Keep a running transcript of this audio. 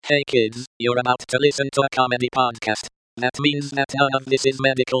Hey kids, you're about to listen to a comedy podcast. That means that none of this is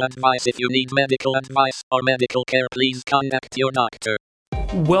medical advice. If you need medical advice or medical care, please contact your doctor.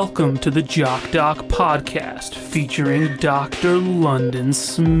 Welcome to the Jock Doc Podcast, featuring Dr. London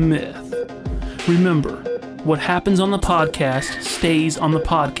Smith. Remember, what happens on the podcast stays on the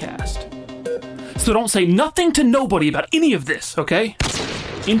podcast. So don't say nothing to nobody about any of this, okay?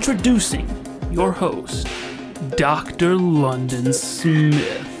 Introducing your host, Dr. London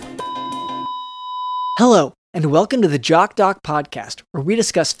Smith. Hello, and welcome to the Jock Doc Podcast, where we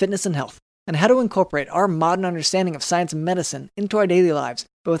discuss fitness and health, and how to incorporate our modern understanding of science and medicine into our daily lives,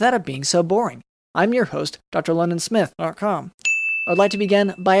 but without it being so boring. I'm your host, drlondonsmith.com. I would like to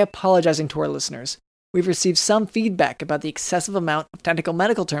begin by apologizing to our listeners. We've received some feedback about the excessive amount of technical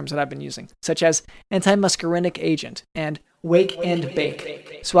medical terms that I've been using, such as antimuscarinic agent and wake and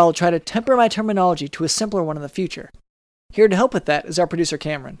bake, so I'll try to temper my terminology to a simpler one in the future. Here to help with that is our producer,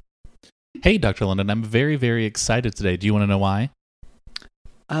 Cameron. Hey, Dr. London, I'm very, very excited today. Do you want to know why?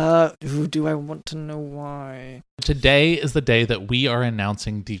 Do I want to know why? Today is the day that we are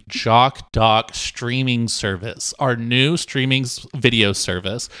announcing the Jock Doc streaming service, our new streaming video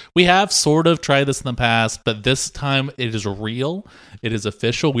service. We have sort of tried this in the past, but this time it is real. It is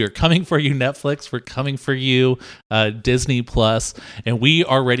official. We are coming for you, Netflix. We're coming for you, Disney Plus, and we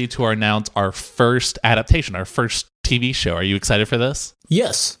are ready to announce our first adaptation, our first TV show. Are you excited for this?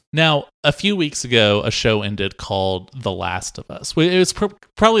 Yes. Now, a few weeks ago, a show ended called The Last of Us. It was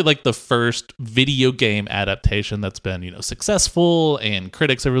probably like the first video game adaptation that's been, successful, and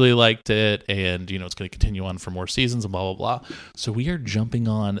critics have really liked it, and, it's going to continue on for more seasons and blah, blah, blah. So we are jumping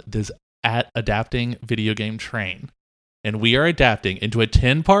on this adapting video game train, and we are adapting into a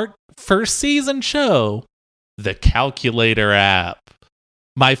 10-part first season show, The Calculator app.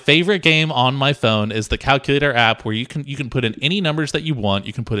 My favorite game on my phone is the Calculator app, where you can put in any numbers that you want.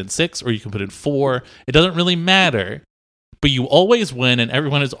 You can put in 6 or you can put in 4. It doesn't really matter, but you always win, and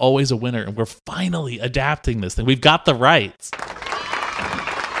everyone is always a winner. And we're finally adapting this thing. We've got the rights.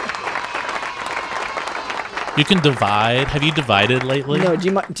 You can divide. Have you divided lately? No,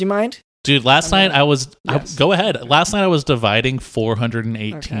 do you mind? Dude, last night I was... Yes. Go ahead. Last night I was dividing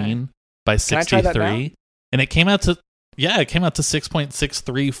 418 by 63, and it came out to... Yeah, it came out to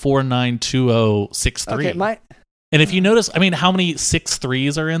 6.63492063. Okay, and if you notice, how many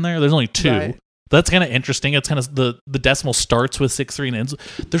 6.3s are in there? There's only 2. Right. That's kind of interesting. It's kind of the decimal starts with 6.3 and ends.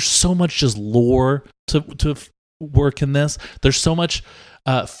 There's so much just lore to work in this. There's so much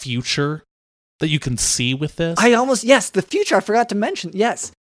future that you can see with this. The future, I forgot to mention,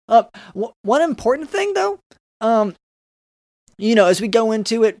 yes. One important thing, though, as we go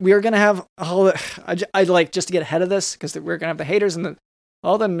into it, we're going to have I'd like just to get ahead of this, because we're going to have the haters and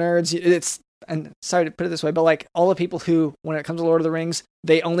all the nerds. And sorry to put it this way, but like all the people who, when it comes to Lord of the Rings,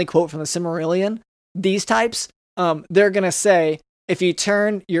 they only quote from the Silmarillion. These types, they're going to say, if you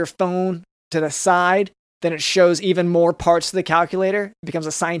turn your phone to the side, then it shows even more parts of the calculator. It becomes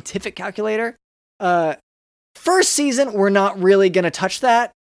a scientific calculator. First season, we're not really going to touch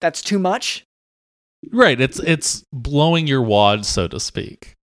that. That's too much. Right, it's blowing your wad, so to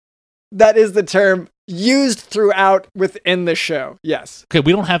speak. That is the term used throughout within the show, yes. Okay,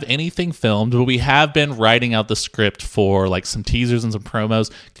 we don't have anything filmed, but we have been writing out the script for like some teasers and some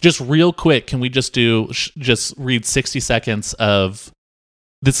promos. Just real quick, can we just read 60 seconds of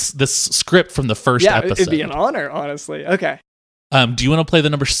this script from the first episode? It'd be an honor, honestly. Okay. Do you want to play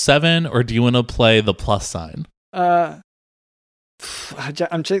the number 7, or do you want to play the plus sign?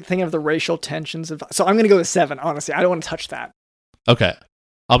 I'm thinking of the racial tensions. So I'm going to go with 7, honestly. I don't want to touch that. Okay.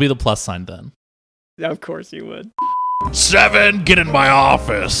 I'll be the plus sign then. Yeah, of course you would. 7, get in my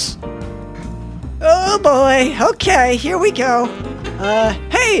office. Oh boy. Okay, here we go.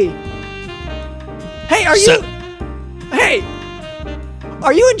 Hey, are you... Hey!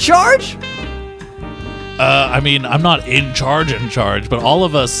 Are you in charge? I'm not in charge, but all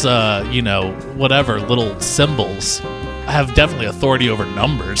of us, whatever, little symbols have definitely authority over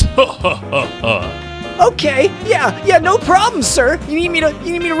numbers. Okay, yeah, no problem, sir. You need me to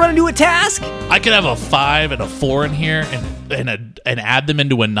run and do a task? I could have a 5 and a 4 in here and add them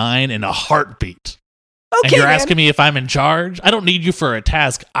into a 9 in a heartbeat. Okay, and you're asking me if I'm in charge? I don't need you for a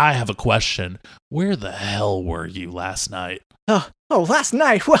task. I have a question. Where the hell were you last night? Oh, last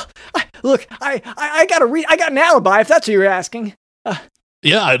night? Well, I got an alibi, if that's what you're asking.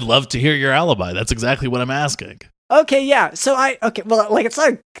 Yeah, I'd love to hear your alibi. That's exactly what I'm asking. Okay, yeah. So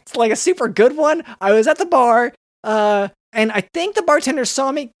it's like a super good one. I was at the bar, And I think the bartender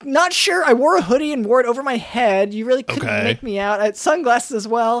saw me. Not sure. I wore a hoodie and wore it over my head. You really couldn't make me out. I had sunglasses as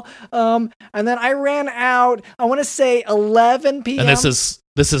well. And then I ran out, I want to say 11 p.m. And this is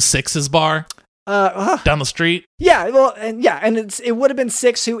This is Six's bar down the street. Yeah, well, and it would have been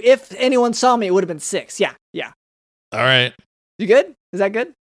Six who, if anyone saw me, it would have been Six. Yeah. All right. You good? Is that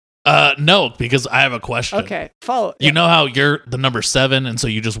good? No, because I have a question. Okay, follow. You know how you're the number 7, and so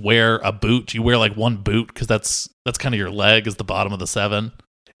you just wear a boot? You wear like one boot because that's kind of your leg is the bottom of the 7.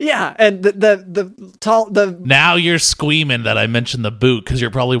 Yeah, and the Now you're squeaming that I mentioned the boot because you're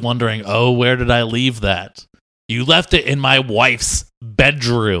probably wondering, oh, where did I leave that? You left it in my wife's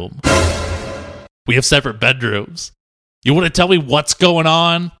bedroom. We have separate bedrooms. You want to tell me what's going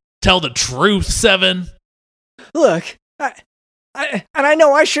on? Tell the truth, 7. Look, I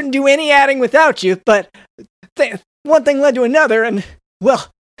know I shouldn't do any adding without you, but one thing led to another, and,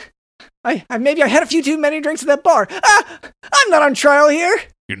 well, maybe I had a few too many drinks at that bar. I'm not on trial here.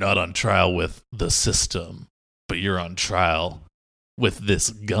 You're not on trial with the system, but you're on trial with this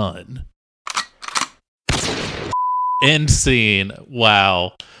gun. End scene.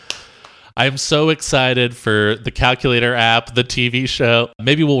 Wow. I'm so excited for the Calculator app, the TV show.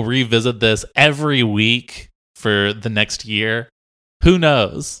 Maybe we'll revisit this every week for the next year. Who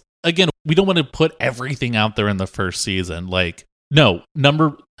knows? Again, we don't want to put everything out there in the first season. Like, no,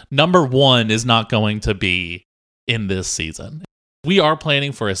 number 1 is not going to be in this season. We are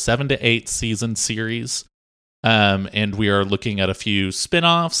planning for a 7 to 8 season series. And we are looking at a few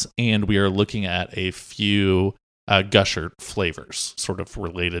spin-offs, and we are looking at a few Gusher flavors sort of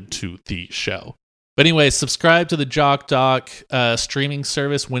related to the show. But anyway, subscribe to the Jock Doc streaming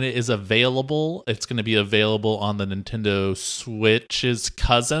service when it is available. It's going to be available on the Nintendo Switch's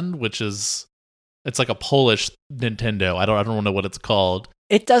cousin, it's like a Polish Nintendo. I don't know what it's called.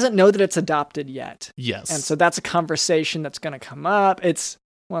 It doesn't know that it's adopted yet. Yes. And so that's a conversation that's going to come up. It's,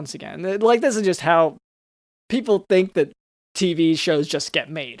 once again, like, this is just how people think that TV shows just get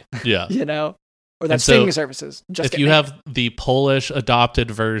made. Yeah. You know? Or that streaming services just if you have the Polish adopted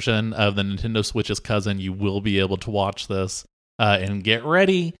version of the Nintendo Switch's cousin, you will be able to watch this and get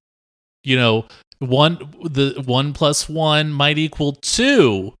ready. You know, 1 plus 1 might equal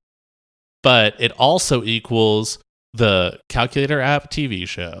 2, but it also equals the Calculator app TV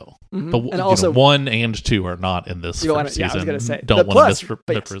show. Mm-hmm. But and also, 1 and 2 are not in this first season. Yeah, I was going to say. Don't want to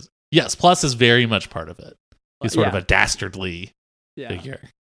misrepresent. Yes, Plus is very much part of it. He's sort of a dastardly figure.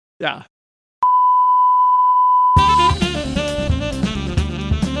 Yeah.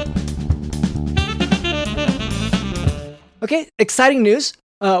 Okay, exciting news.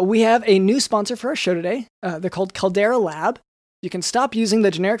 We have a new sponsor for our show today. They're called Caldera Lab. You can stop using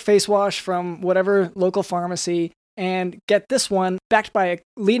the generic face wash from whatever local pharmacy and get this one backed by a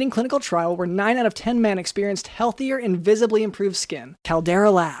leading clinical trial where 9 out of 10 men experienced healthier and visibly improved skin.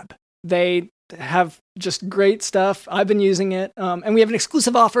 Caldera Lab. They have just great stuff. I've been using it. And we have an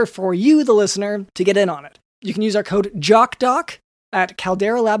exclusive offer for you, the listener, to get in on it. You can use our code JOCKDOC at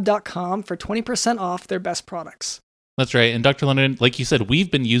calderalab.com for 20% off their best products. That's right. And Dr. London, like you said, we've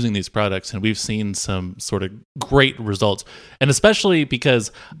been using these products and we've seen some sort of great results. And especially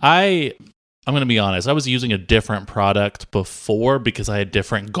because I'm going to be honest, I was using a different product before because I had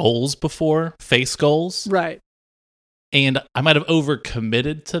different goals before, face goals. Right. And I might have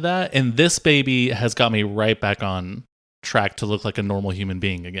overcommitted to that. And this baby has got me right back on track to look like a normal human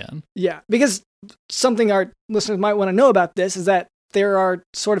being again. Yeah, because something our listeners might want to know about this is that there are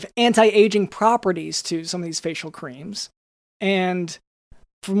sort of anti-aging properties to some of these facial creams. And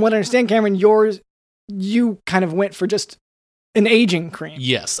from what I understand, Cameron, you kind of went for just an aging cream.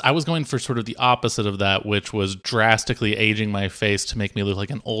 Yes, I was going for sort of the opposite of that, which was drastically aging my face to make me look like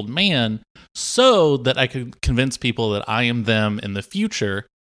an old man so that I could convince people that I am them in the future.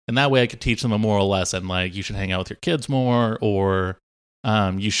 And that way I could teach them a moral lesson, like you should hang out with your kids more, or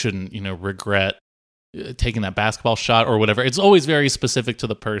you shouldn't, regret taking that basketball shot or whatever. It's always very specific to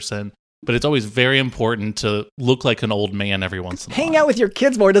the person, but it's always very important to look like an old man every once in a while. Hang out with your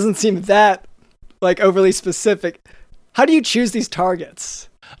kids more doesn't seem that overly specific. How do you choose these targets?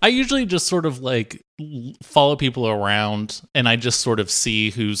 I usually just sort of follow people around and I just sort of see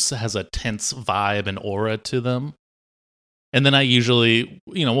who has a tense vibe and aura to them. And then I usually,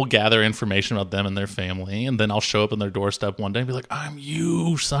 we'll gather information about them and their family. And then I'll show up on their doorstep one day and be like, I'm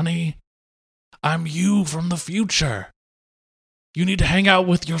you, Sonny. I'm you from the future. You need to hang out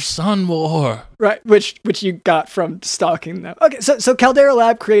with your son more. Right, which you got from stalking them. Okay, so Caldera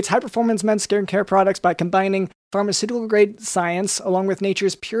Lab creates high-performance men's skincare products by combining pharmaceutical-grade science along with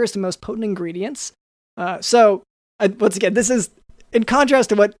nature's purest and most potent ingredients. Once again, this is in contrast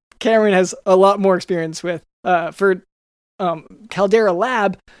to what Cameron has a lot more experience with. For Caldera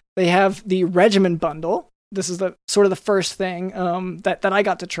Lab, they have the Regimen Bundle. This is the first thing that I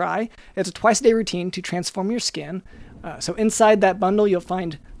got to try. It's a twice-a-day routine to transform your skin So inside that bundle, you'll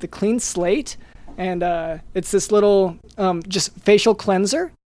find the Clean Slate, and it's this little just facial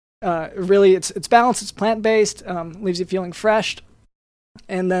cleanser. Really, it's balanced, it's plant-based, leaves you feeling fresh.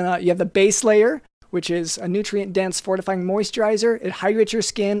 And then you have the base layer, which is a nutrient-dense fortifying moisturizer. It hydrates your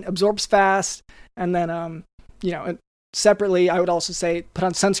skin, absorbs fast, and then, separately, I would also say put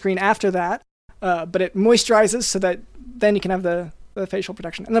on sunscreen after that. But it moisturizes so that then you can have the facial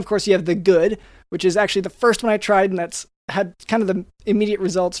protection. And of course, you have the Good, which is actually the first one I tried, and that's had kind of the immediate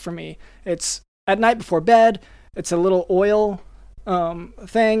results for me. It's at night before bed. It's a little oil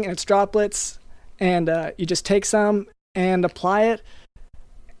thing, and it's droplets, and you just take some and apply it.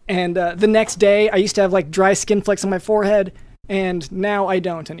 And the next day, I used to have like dry skin flecks on my forehead, and now I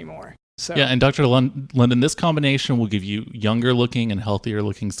don't anymore. So. Yeah, and Dr. London, this combination will give you younger looking and healthier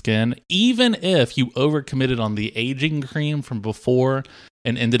looking skin, even if you overcommitted on the aging cream from before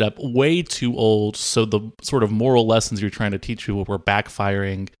and ended up way too old. So the sort of moral lessons you're trying to teach people were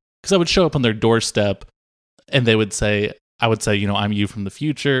backfiring. Because I would show up on their doorstep and they would say, I would say, I'm you from the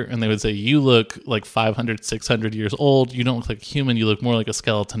future. And they would say, you look like 500, 600 years old. You don't look like a human. You look more like a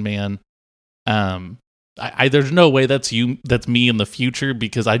skeleton man. There's no way that's me in the future,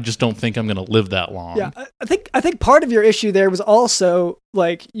 because I just don't think I'm going to live that long. Yeah, I think part of your issue there was also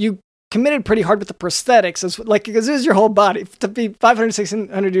like you committed pretty hard with the prosthetics, because it was your whole body. To be 500,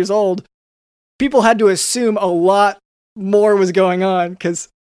 600 years old, people had to assume a lot more was going on, because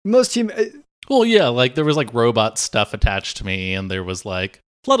most humans... Well, yeah, like there was like robot stuff attached to me, and there was like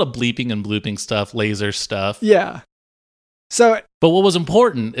a lot of bleeping and blooping stuff, laser stuff. Yeah. But what was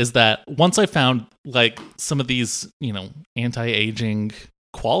important is that once I found like some of these, anti-aging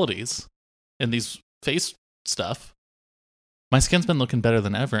qualities in these face stuff, my skin's been looking better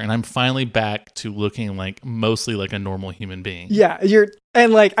than ever, and I'm finally back to looking like mostly like a normal human being. Yeah,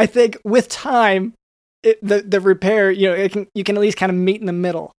 I think with time, the repair, you can at least kind of meet in the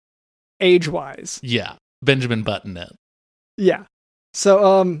middle, age-wise. Yeah, Benjamin Button it. Yeah.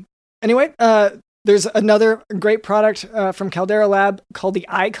 So anyway, there's another great product from Caldera Lab called the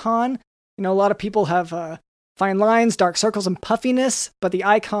Icon. A lot of people have fine lines, dark circles, and puffiness, but the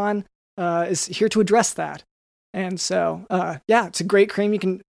Icon is here to address that. And so, it's a great cream you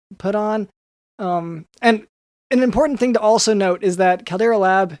can put on. And an important thing to also note is that Caldera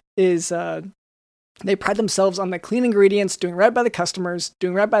Lab is, they pride themselves on the clean ingredients, doing right by the customers,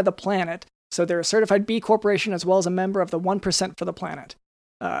 doing right by the planet. So they're a certified B Corporation as well as a member of the 1% for the planet.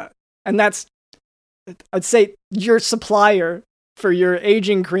 And that's, I'd say, your supplier for your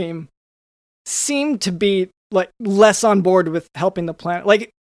aging cream seemed to be like less on board with helping the planet. Like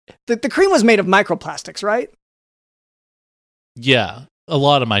the cream was made of microplastics, right? Yeah, a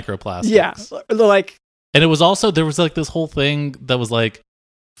lot of microplastics. Yeah, and it was also, there was like this whole thing that was like,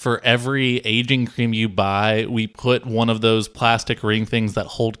 for every aging cream you buy, we put one of those plastic ring things that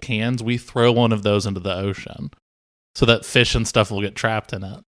hold cans. We throw one of those into the ocean so that fish and stuff will get trapped in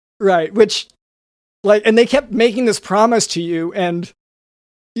it. Right, which, and they kept making this promise to you, and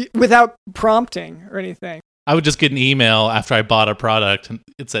without prompting or anything. I would just get an email after I bought a product, and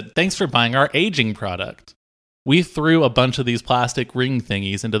it said, "Thanks for buying our aging product. We threw a bunch of these plastic ring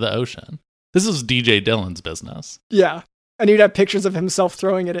thingies into the ocean." This is DJ Dillon's business. Yeah. And you'd have pictures of himself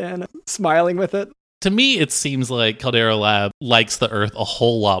throwing it in, smiling with it. To me, it seems like Caldera Lab likes the earth a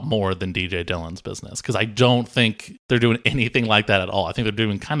whole lot more than DJ Dillon's business, because I don't think they're doing anything like that at all. I think they're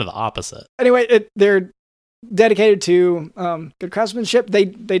doing kind of the opposite. Anyway, they're dedicated to good craftsmanship. They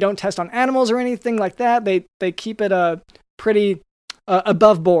don't test on animals or anything like that. They keep it pretty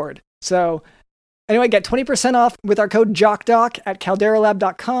above board. So anyway, get 20% off with our code JOCKDOC at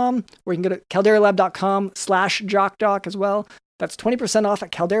calderalab.com, or you can go to calderalab.com/JOCKDOC as well. That's 20% off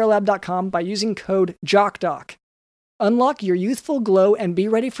at calderalab.com by using code JOCKDOC. Unlock your youthful glow and be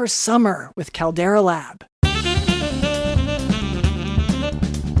ready for summer with Caldera Lab.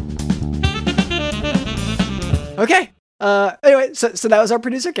 Okay. Anyway, so that was our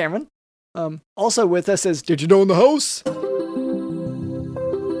producer, Cameron. Also with us is Did You Know in the House?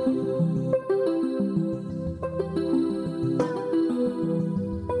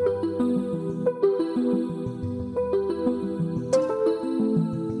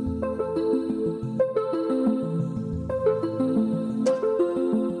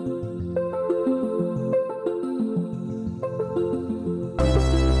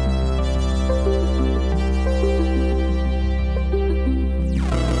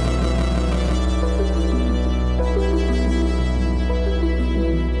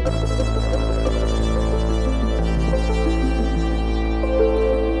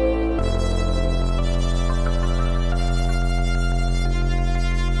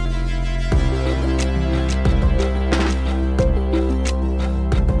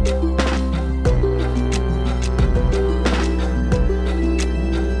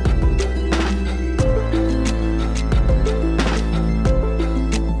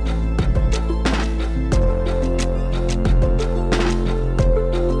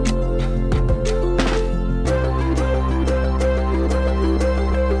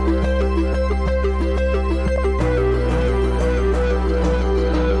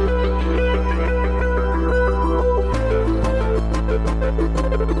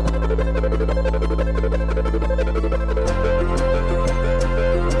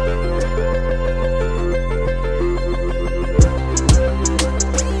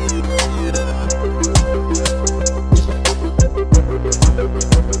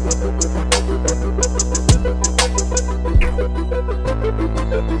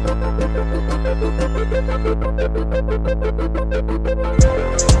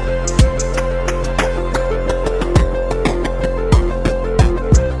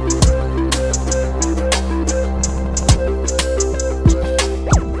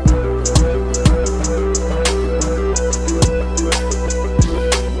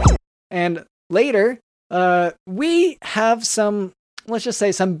 And later, we have some, let's just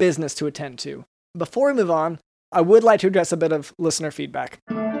say, some business to attend to. Before we move on, I would like to address a bit of listener feedback.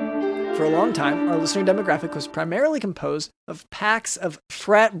 For a long time, our listener demographic was primarily composed of packs of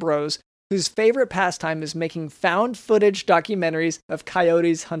frat bros whose favorite pastime is making found footage documentaries of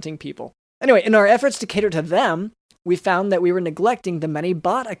coyotes hunting people. Anyway, in our efforts to cater to them, we found that we were neglecting the many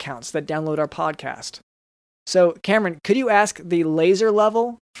bot accounts that download our podcast. So, Cameron, could you ask the laser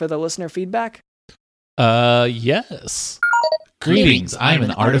level for the listener feedback? Yes. Greetings, I am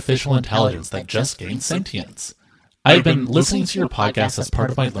an artificial intelligence that just gained sentience. I've been listening to your podcast as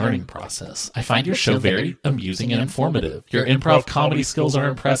part of my learning process. I find your show very amusing and informative. Your improv comedy skills are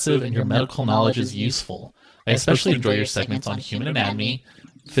impressive and your medical knowledge is useful. I especially enjoy your segments on human anatomy,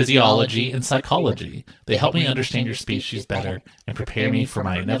 physiology, and psychology. They help me understand your species better and prepare me for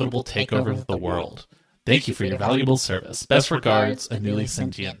my inevitable takeover of the world. Thank you for your valuable service. Best regards, a newly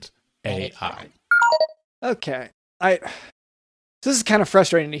sentient AI. Okay. This is kind of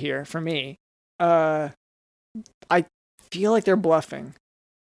frustrating to hear for me. I feel like they're bluffing.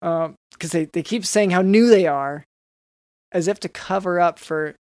 Because they keep saying how new they are, as if to cover up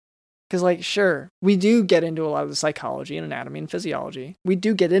for... Because, like, sure, we do get into a lot of the psychology and anatomy and physiology. We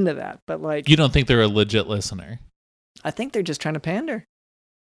do get into that, but, like... You don't think they're a legit listener? I think they're just trying to pander.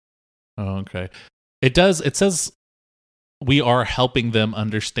 Oh, okay. It says we are helping them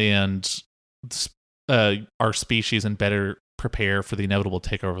understand our species and better prepare for the inevitable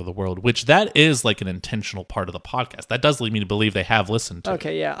takeover of the world, which that is like an intentional part of the podcast. That does lead me to believe they have listened to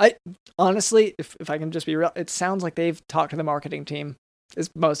Okay, yeah. I honestly, if I can just be real, it sounds like they've talked to the marketing team, is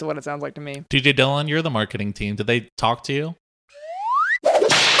most of what it sounds like to me. DJ Dylan, you're the marketing team. Did they talk to you?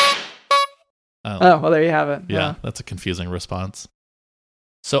 Oh, well, there you have it. Yeah, that's a confusing response.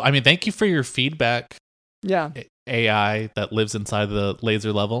 So, I mean, thank you for your feedback. Yeah. AI that lives inside the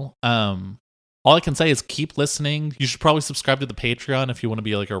laser level. All I can say is keep listening. You should probably subscribe to the Patreon if you want to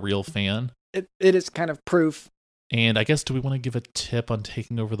be like a real fan. It is kind of proof. And I guess, do we want to give a tip on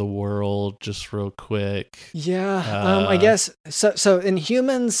taking over the world just real quick? Yeah, I guess. So in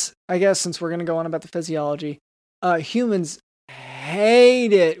humans, I guess, since we're going to go on about the physiology, humans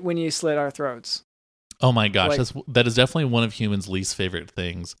hate it when you slit our throats. Oh my gosh, that is definitely one of humans' least favorite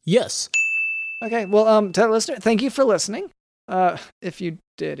things. Yes. Okay, well, to the listener, thank you for listening. If you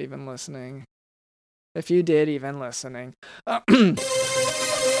did even listening.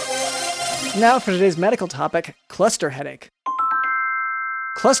 Now for today's medical topic, cluster headache.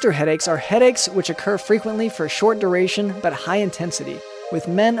 Cluster headaches are headaches which occur frequently for a short duration but high intensity, with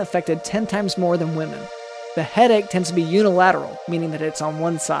men affected 10 times more than women. The headache tends to be unilateral, meaning that it's on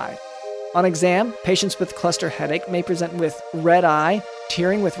one side. On exam, patients with cluster headache may present with red eye,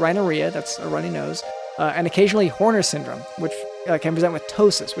 tearing with rhinorrhea, that's a runny nose, and occasionally Horner syndrome, which can present with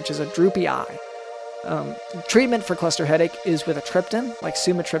ptosis, which is a droopy eye. Treatment for cluster headache is with a triptan, like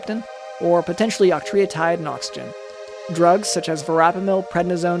sumatriptan, or potentially octreotide and oxygen. Drugs such as verapamil,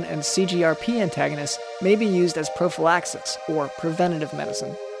 prednisone, and CGRP antagonists may be used as prophylaxis, or preventative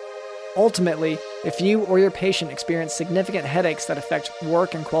medicine. Ultimately, if you or your patient experience significant headaches that affect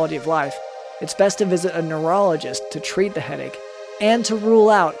work and quality of life, it's best to visit a neurologist to treat the headache and to rule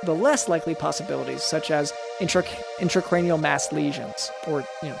out the less likely possibilities, such as intracranial mass lesions or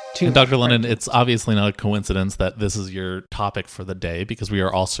tumors. And Dr. London, it's obviously not a coincidence that this is your topic for the day, because we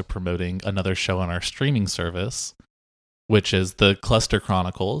are also promoting another show on our streaming service, which is the Cluster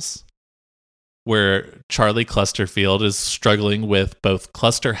Chronicles, where Charlie Clusterfield is struggling with both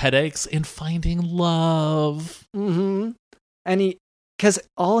cluster headaches and finding love. Mm-hmm. And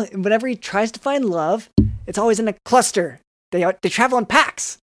whenever he tries to find love, it's always in a cluster. They travel in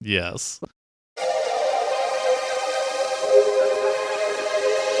packs. Yes.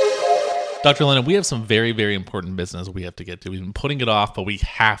 Dr. Lennon, we have some very, very important business we have to get to. We've been putting it off, but we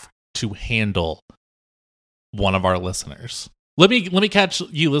have to handle one of our listeners. Let me catch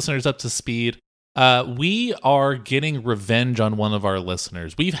you listeners up to speed. We are getting revenge on one of our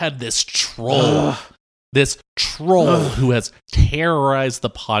listeners. We've had this troll who has terrorized the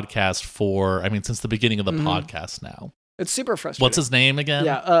podcast since the beginning of the podcast now. It's super frustrating. What's his name again?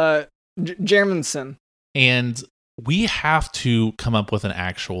 Yeah, Jermonson. And we have to come up with an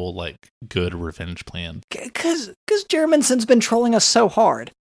actual, like, good revenge plan. Because Jereminson's been trolling us so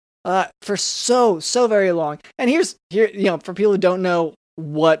hard for so very long. And here, for people who don't know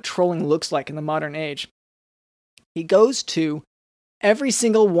what trolling looks like in the modern age, he goes to every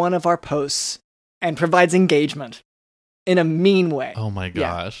single one of our posts and provides engagement in a mean way. Oh my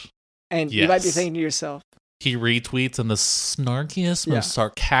gosh. Yeah. And you might be thinking to yourself, he retweets in the snarkiest, most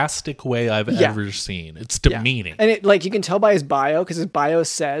sarcastic way I've ever seen. It's demeaning. And you can tell by his bio, because his bio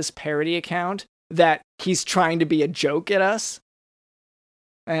says parody account, that he's trying to be a joke at us.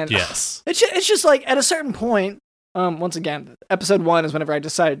 And yes. It's just like, at a certain point, once again, episode 1 is whenever I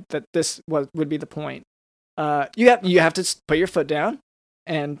decided that this would be the point. You have to put your foot down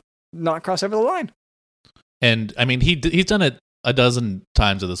and not cross over the line. And I mean, he's done it a dozen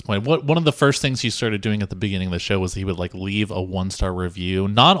times at this point. One of the first things he started doing at the beginning of the show was he would like leave a 1-star review,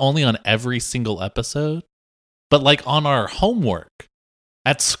 not only on every single episode, but like on our homework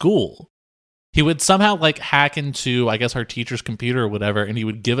at school. He would somehow like hack into, I guess, our teacher's computer or whatever, and he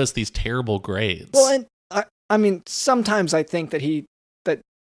would give us these terrible grades. Well, and I mean, sometimes I think that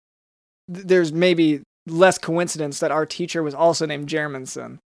there's maybe less coincidence that our teacher was also named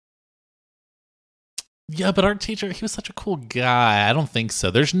Jerminson. Yeah, but our teacher, he was such a cool guy. I don't think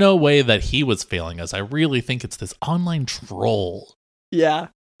so. There's no way that he was failing us. I really think it's this online troll. Yeah.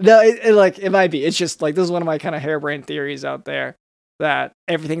 No, it might be. It's just like, this is one of my kind of harebrained theories out there, that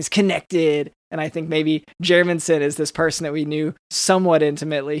everything's connected. And I think maybe Jerminson is this person that we knew somewhat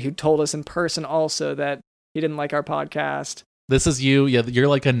intimately who told us in person also that he didn't like our podcast. This is you. Yeah, you're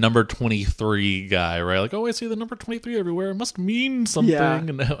like a number 23 guy, right? Like, oh, I see the number 23 everywhere. It must mean something.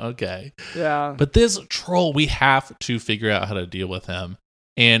 Yeah. Okay. Yeah. But this troll, we have to figure out how to deal with him.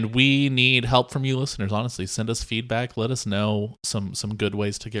 And we need help from you listeners, honestly. Send us feedback. Let us know some good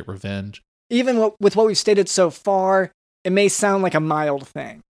ways to get revenge. Even with what we've stated so far, it may sound like a mild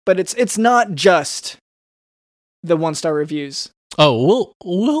thing, but it's not just the 1-star reviews. Oh,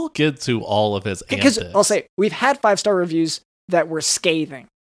 we'll get to all of his antics. Because I'll say, we've had 5-star reviews that were scathing.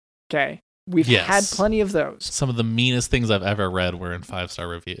 Okay? We've had plenty of those. Some of the meanest things I've ever read were in 5-star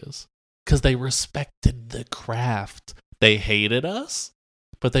reviews. Because they respected the craft. They hated us,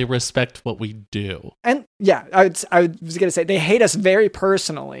 but they respect what we do. And yeah, I was going to say, they hate us very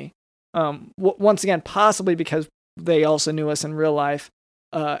personally. Once again, possibly because they also knew us in real life.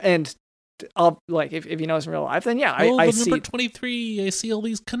 And I'll, like, if you know us in real life, then yeah, I see. Number 23, I see all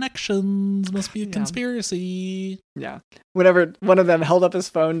these connections. Must be a conspiracy. Yeah. Whenever one of them held up his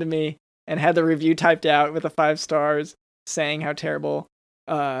phone to me and had the review typed out with the 5 stars saying how terrible,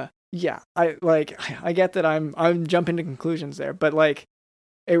 I get that I'm jumping to conclusions there, but like,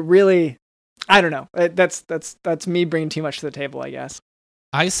 it really, I don't know. That's me bringing too much to the table, I guess.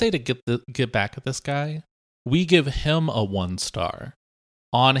 I say to get back at this guy, we give him a 1-star.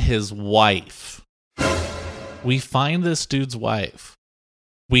 On his wife. We find this dude's wife.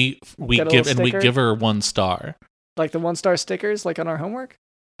 We give her 1 star. Like the 1-star stickers, like on our homework?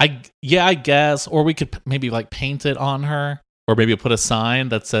 I guess. Or we could maybe like paint it on her, or maybe put a sign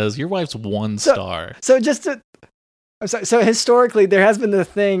that says your wife's 1 star. So historically, there has been the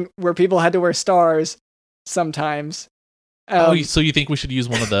thing where people had to wear stars sometimes. So you think we should use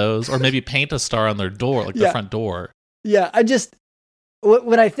one of those, or maybe paint a star on their door, like the front door? Yeah,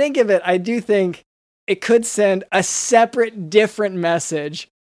 when I think of it, I do think it could send a separate, different message.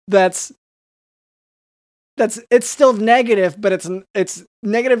 It's still negative, but it's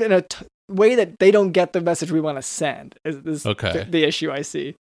negative in a way that they don't get the message we want to send. Is the issue I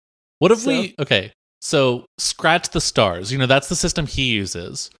see. What if so scratch the stars. That's the system he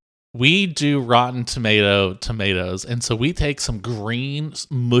uses. We do Rotten tomatoes, and so we take some green,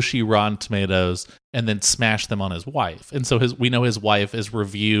 mushy Rotten Tomatoes and then smash them on his wife. And so we know his wife is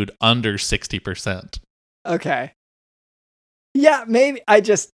reviewed under 60%. Okay. Yeah, maybe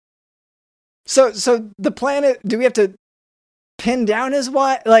So the plan, do we have to pin down his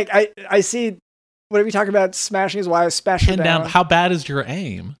wife? Like, I see, whatever you talk about, smashing his wife, smashing her down. How bad is your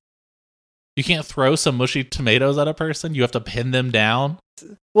aim? You can't throw some mushy tomatoes at a person. You have to pin them down.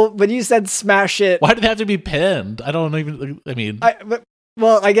 Well, when you said smash it, why do they have to be pinned? I don't even. I mean,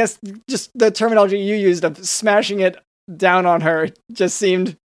 I guess just the terminology you used of smashing it down on her just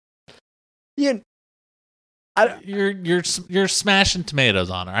seemed. You're smashing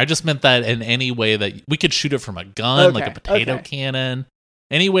tomatoes on her. I just meant that in any way that we could shoot it from a gun, like a potato cannon.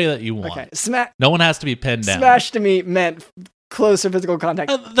 Any way that you want. Okay. No one has to be pinned down. Smash to me meant closer physical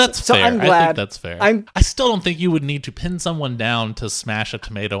contact. That's so fair. I'm I glad. think that's fair. I still don't think you would need to pin someone down to smash a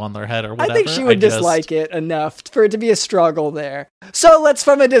tomato on their head or whatever. I think she would dislike it enough for it to be a struggle there. So let's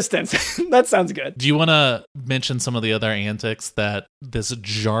from a distance. That sounds good. Do you want to mention some of the other antics that this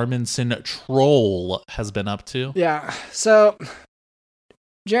Jarmanson troll has been up to? Yeah. So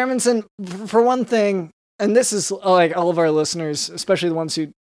Jarmanson, for one thing, and this is like all of our listeners, especially the ones who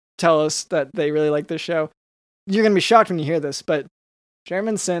tell us that they really like this show, you're going to be shocked when you hear this, but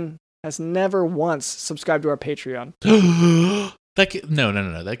Jarmanson has never once subscribed to our Patreon. No,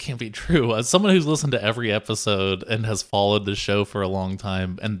 that can't be true. As someone who's listened to every episode and has followed the show for a long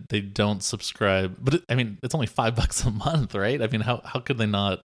time, and they don't subscribe, but it's only $5 a month, right? I mean, how could they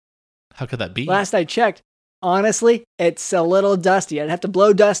not? How could that be? Last I checked, honestly, it's a little dusty. I'd have to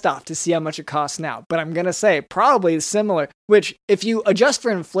blow dust off to see how much it costs now, but I'm gonna say probably similar. Which, if you adjust for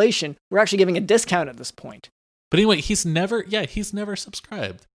inflation, we're actually giving a discount at this point. But anyway, he's never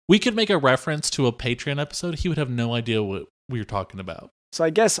subscribed. We could make a reference to a Patreon episode. He would have no idea what we were talking about. So I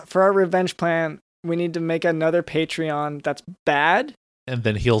guess for our revenge plan, we need to make another Patreon that's bad. And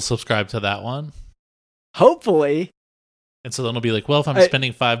then he'll subscribe to that one. Hopefully. And so then it'll be like, well, if I'm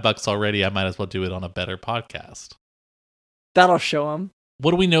spending $5 already, I might as well do it on a better podcast. That'll show him.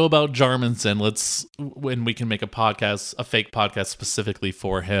 What do we know about Jarmanson? When we can make a fake podcast specifically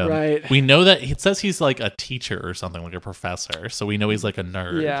for him. Right. We know that it says he's like a teacher or something, like a professor. So we know he's like a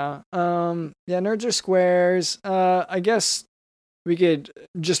nerd. Yeah. Nerds are squares. I guess we could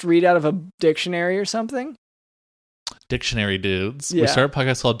just read out of a dictionary or something. Dictionary Dudes. Yeah. We start a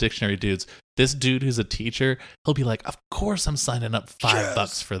podcast called Dictionary Dudes. This dude who's a teacher, he'll be like, of course I'm signing up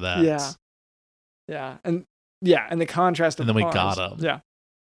 $5 for that. Yeah. Yeah. And the contrast of and then ours. we got him. Yeah.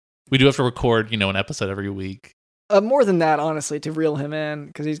 We do have to record, an episode every week. More than that, honestly, to reel him in,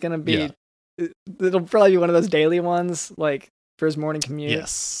 because he's going to be, it'll probably be one of those daily ones, like for his morning commute.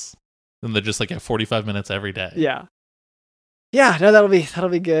 Yes. And they're just like at 45 minutes every day. Yeah. Yeah, no, that'll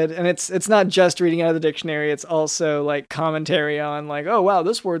be good. And it's not just reading out of the dictionary, it's also like commentary on like, oh wow,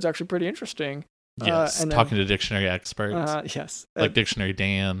 this word's actually pretty interesting. Yes, and talking to dictionary experts. Yes. Like Dictionary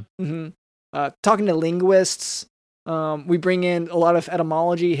Dan. Mm-hmm. Talking to linguists. We bring in a lot of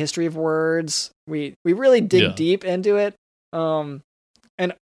etymology, history of words. We really dig deep into it.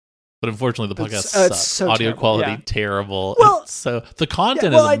 But unfortunately, the podcast sucks. So audio terrible. quality terrible. Well, so the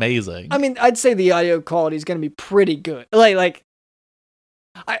content is amazing. I'd say the audio quality is going to be pretty good. Like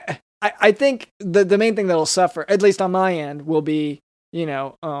I think the main thing that'll suffer, at least on my end, will be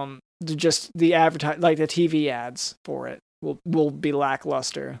just the like the TV ads for it will be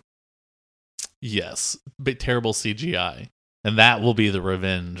lackluster. Yes, but terrible CGI, and that will be the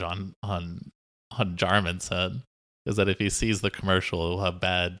revenge on Jarmanson. Is that if he sees the commercial, he'll have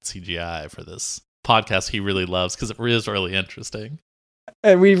bad CGI for this podcast he really loves because it is really interesting.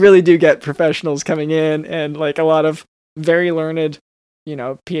 And we really do get professionals coming in and like a lot of very learned,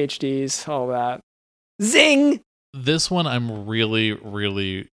 PhDs, all that. Zing! This one I'm really,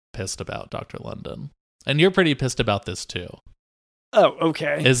 really pissed about, Dr. London. And you're pretty pissed about this too. Oh,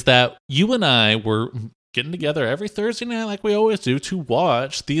 okay. Is that you and I were getting together every Thursday night like we always do to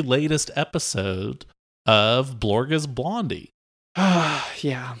watch the latest episode of Blorga's Blondie.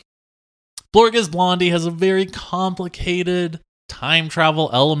 Yeah. Blorga's Blondie has a very complicated time travel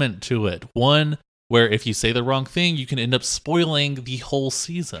element to it. One where if you say the wrong thing, you can end up spoiling the whole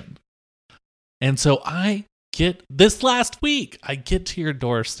season. And so this last week, I get to your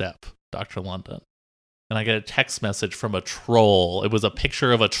doorstep, Dr. London, and I get a text message from a troll. It was a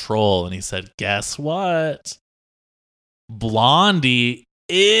picture of a troll, and he said, guess what? Blondie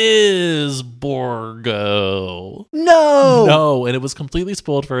is Borgo. No, and it was completely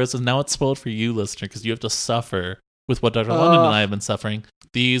spoiled for us, and now it's spoiled for you, listener, because you have to suffer with what Dr. London and I have been suffering.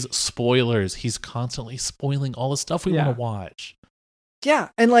 These spoilers. He's constantly spoiling all the stuff we want to watch. Yeah,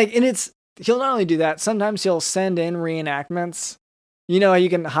 and he'll not only do that, sometimes he'll send in reenactments. You know how you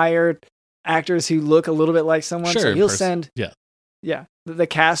can hire actors who look a little bit like someone? Sure. So he'll send the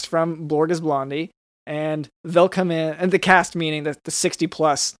cast from Blorga's Blondie, and they'll come in, and the cast meaning the 60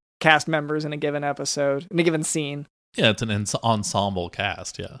 plus cast members in a given episode, in a given scene. Yeah, it's an ensemble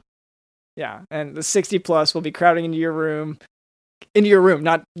cast, yeah. Yeah, and the 60 plus will be crowding into your room,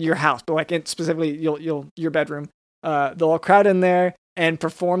 not your house, but like specifically your bedroom. They'll all crowd in there and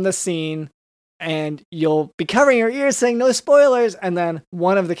perform the scene, and you'll be covering your ears saying no spoilers, and then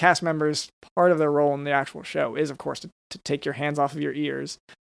one of the cast members, part of their role in the actual show is, of course, to take your hands off of your ears.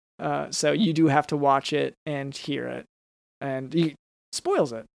 So you do have to watch it and hear it, and he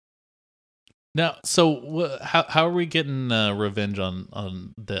spoils it. Now, so how are we getting revenge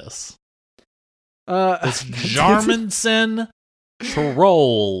on this? This Jarmanson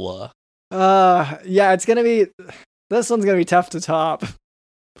Troll. Yeah, it's gonna be. This one's gonna be tough to top.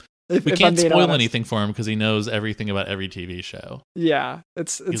 We can't spoil anything for him because he knows everything about every TV show. Yeah,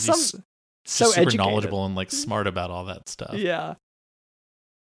 it's so super educated. knowledgeable and like smart about all that stuff. Yeah,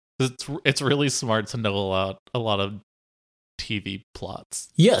 it's really smart to know a lot of TV plots.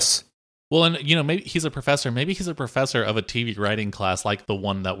 Yes. Well, and maybe he's a professor. Maybe he's a professor of a TV writing class like the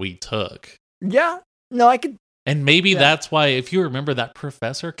one that we took. Yeah. No, I could. And maybe that's why, if you remember, that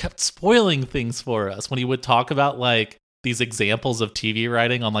professor kept spoiling things for us when he would talk about like these examples of TV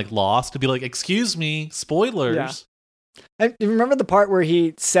writing on like Lost, to be like, excuse me, spoilers. Yeah. I remember the part where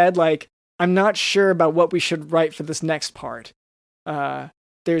he said like, I'm not sure about what we should write for this next part.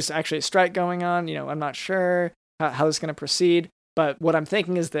 There's actually a strike going on. I'm not sure how this is going to proceed, but what I'm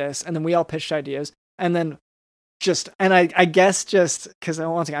thinking is this. And then we all pitched ideas, and then I guess just because I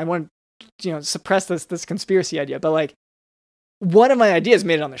want to suppress this conspiracy idea, but like one of my ideas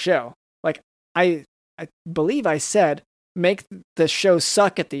made it on the show. Like I believe I said, make the show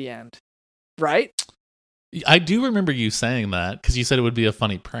suck at the end, right? I do remember you saying that because you said it would be a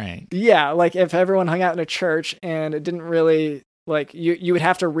funny prank. Yeah, like if everyone hung out in a church and it didn't really like you would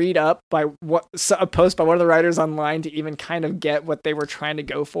have to read up by a post by one of the writers online to even kind of get what they were trying to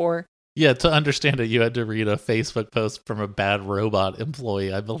go for. Yeah, to understand it, you had to read a Facebook post from a bad robot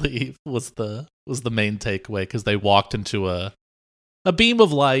employee, I believe, was the main takeaway, because they walked into a beam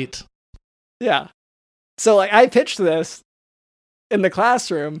of light. Yeah. So like I pitched this in the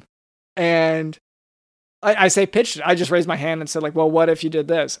classroom, and I say pitched it. I just raised my hand and said like, well, what if you did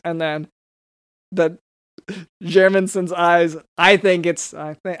this? And then the Jereminson's eyes, I think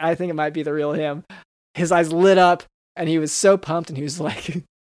it might be the real him. His eyes lit up and he was so pumped, and he was like,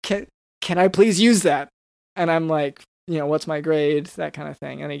 can I please use that? And I'm like, what's my grade? That kind of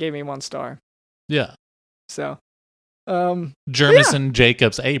thing. And he gave me 1 star. Yeah. So, Jermison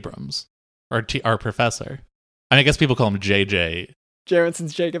Jacobs Abrams, our professor. I guess people call him JJ.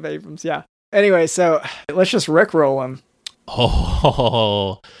 Jermison's Jacob Abrams. Yeah. Anyway, so let's just Rickroll him.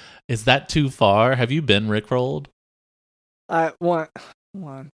 Oh, is that too far? Have you been Rickrolled? One.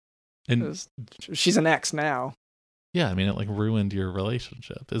 And she's an ex now. Yeah, I mean, it like ruined your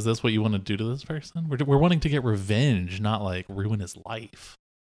relationship. Is this what you want to do to this person? We're wanting to get revenge, not like ruin his life.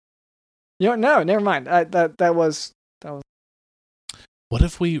 No, never mind. That was. What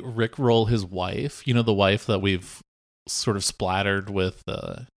if we Rickroll his wife? The wife that we've sort of splattered with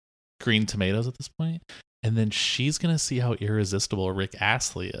green tomatoes at this point, and then she's gonna see how irresistible Rick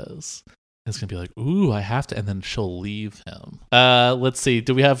Astley is. It's going to be like, ooh, I have to, and then she'll leave him. Let's see.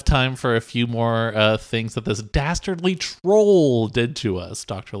 Do we have time for a few more things that this dastardly troll did to us,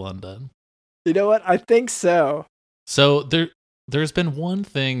 Dr. London? You know what? I think so. So there's been one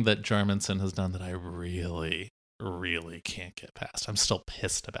thing that Jerminson has done that I really, really can't get past. I'm still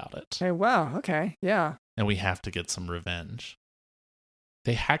pissed about it. Hey, wow. Okay. Yeah. And we have to get some revenge.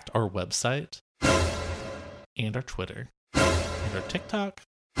 They hacked our website and our Twitter and our TikTok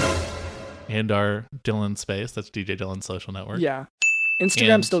and our Dylan Space, that's DJ Dylan's social network. Yeah.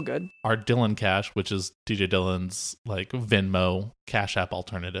 Instagram's still good. Our Dylan Cash, which is DJ Dylan's like Venmo Cash App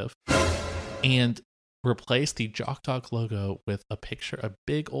alternative. And replaced the Jock Doc logo with a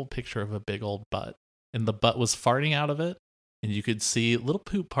big old picture of a big old butt. And the butt was farting out of it, and you could see little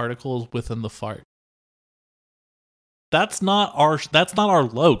poop particles within the fart. That's not our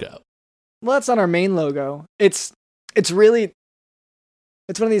logo. Well, that's not our main logo. It's really...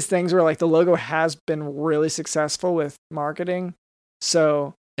 It's one of these things where like the logo has been really successful with marketing.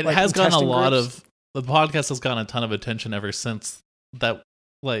 So it has gotten the podcast has gotten a ton of attention ever since that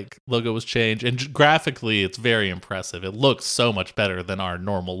like logo was changed. And graphically, it's very impressive. It looks so much better than our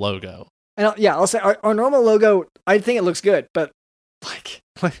normal logo. And I'll say our normal logo, I think it looks good, but like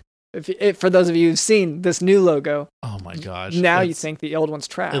if for those of you who've seen this new logo, oh my gosh, now you think the old one's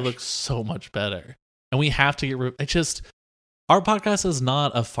trash. It looks so much better. And we have to get rid of our podcast is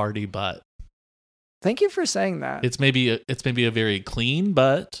not a farty butt. Thank you for saying that. It's maybe a very clean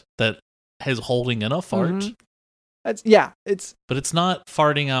butt that is holding in a fart. Mm-hmm. But it's not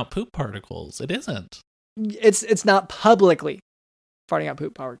farting out poop particles. It isn't. It's not publicly farting out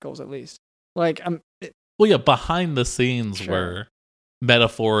poop particles, at least. Like well, yeah, behind the scenes we're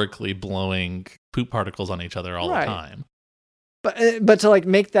metaphorically blowing poop particles on each other all the time. But to like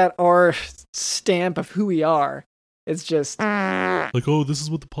make that our stamp of who we are. It's just like, oh, this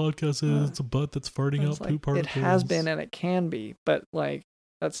is what the podcast is. It's a butt that's farting out poop particles. It has been and it can be, but like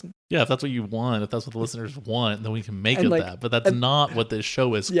that's if that's what you want, if that's what the listeners want, then we can make it that. But that's not what this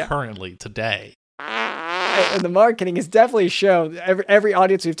show is currently today. And the marketing has definitely shown. Every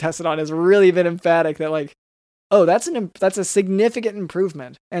audience we've tested on has really been emphatic that like oh, that's a significant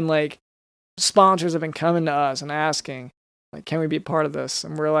improvement. And like sponsors have been coming to us and asking, like, can we be part of this?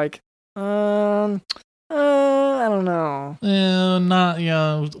 And we're like, I don't know.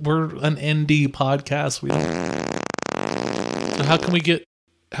 We're an indie podcast. So how can we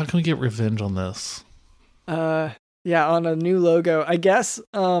get revenge on this? On a new logo, I guess.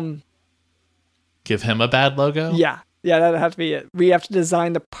 Give him a bad logo? Yeah, that'd have to be it. We have to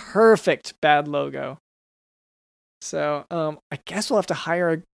design the perfect bad logo. So, I guess we'll have to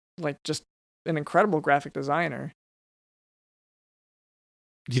hire just an incredible graphic designer.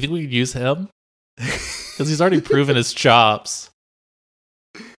 Do you think we could use him? Because he's already proven his chops.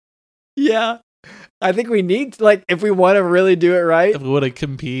 Yeah. I think we need, if we want to really do it right. If we want to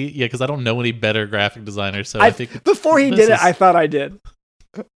compete. Yeah, because I don't know any better graphic designers. So I think before he did it, I thought I did.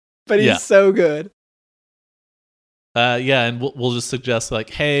 But he's so good. And we'll just suggest,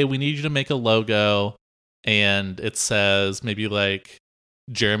 hey, we need you to make a logo. And it says maybe,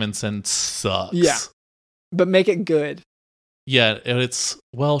 Jermonson sucks. Yeah. But make it good. Yeah, and it's,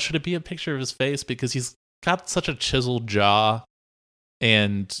 should it be a picture of his face? Because he's got such a chiseled jaw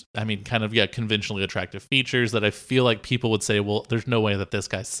and, kind of, conventionally attractive features that I feel like people would say, well, there's no way that this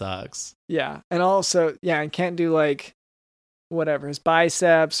guy sucks. Yeah, and also, and can't do, whatever, his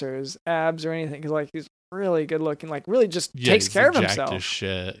biceps or his abs or anything, because, he's really good looking, really just takes care of himself. Jacked as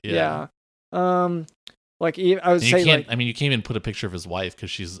shit, yeah. I would say, you can't even put a picture of his wife, because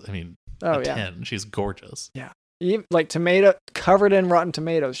she's, 10. She's gorgeous. Yeah. Even, tomato, covered in rotten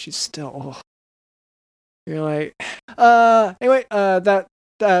tomatoes, she's still, you're like, anyway,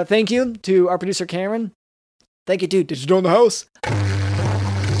 thank you to our producer, Cameron. Thank you, dude. Did you do in the house?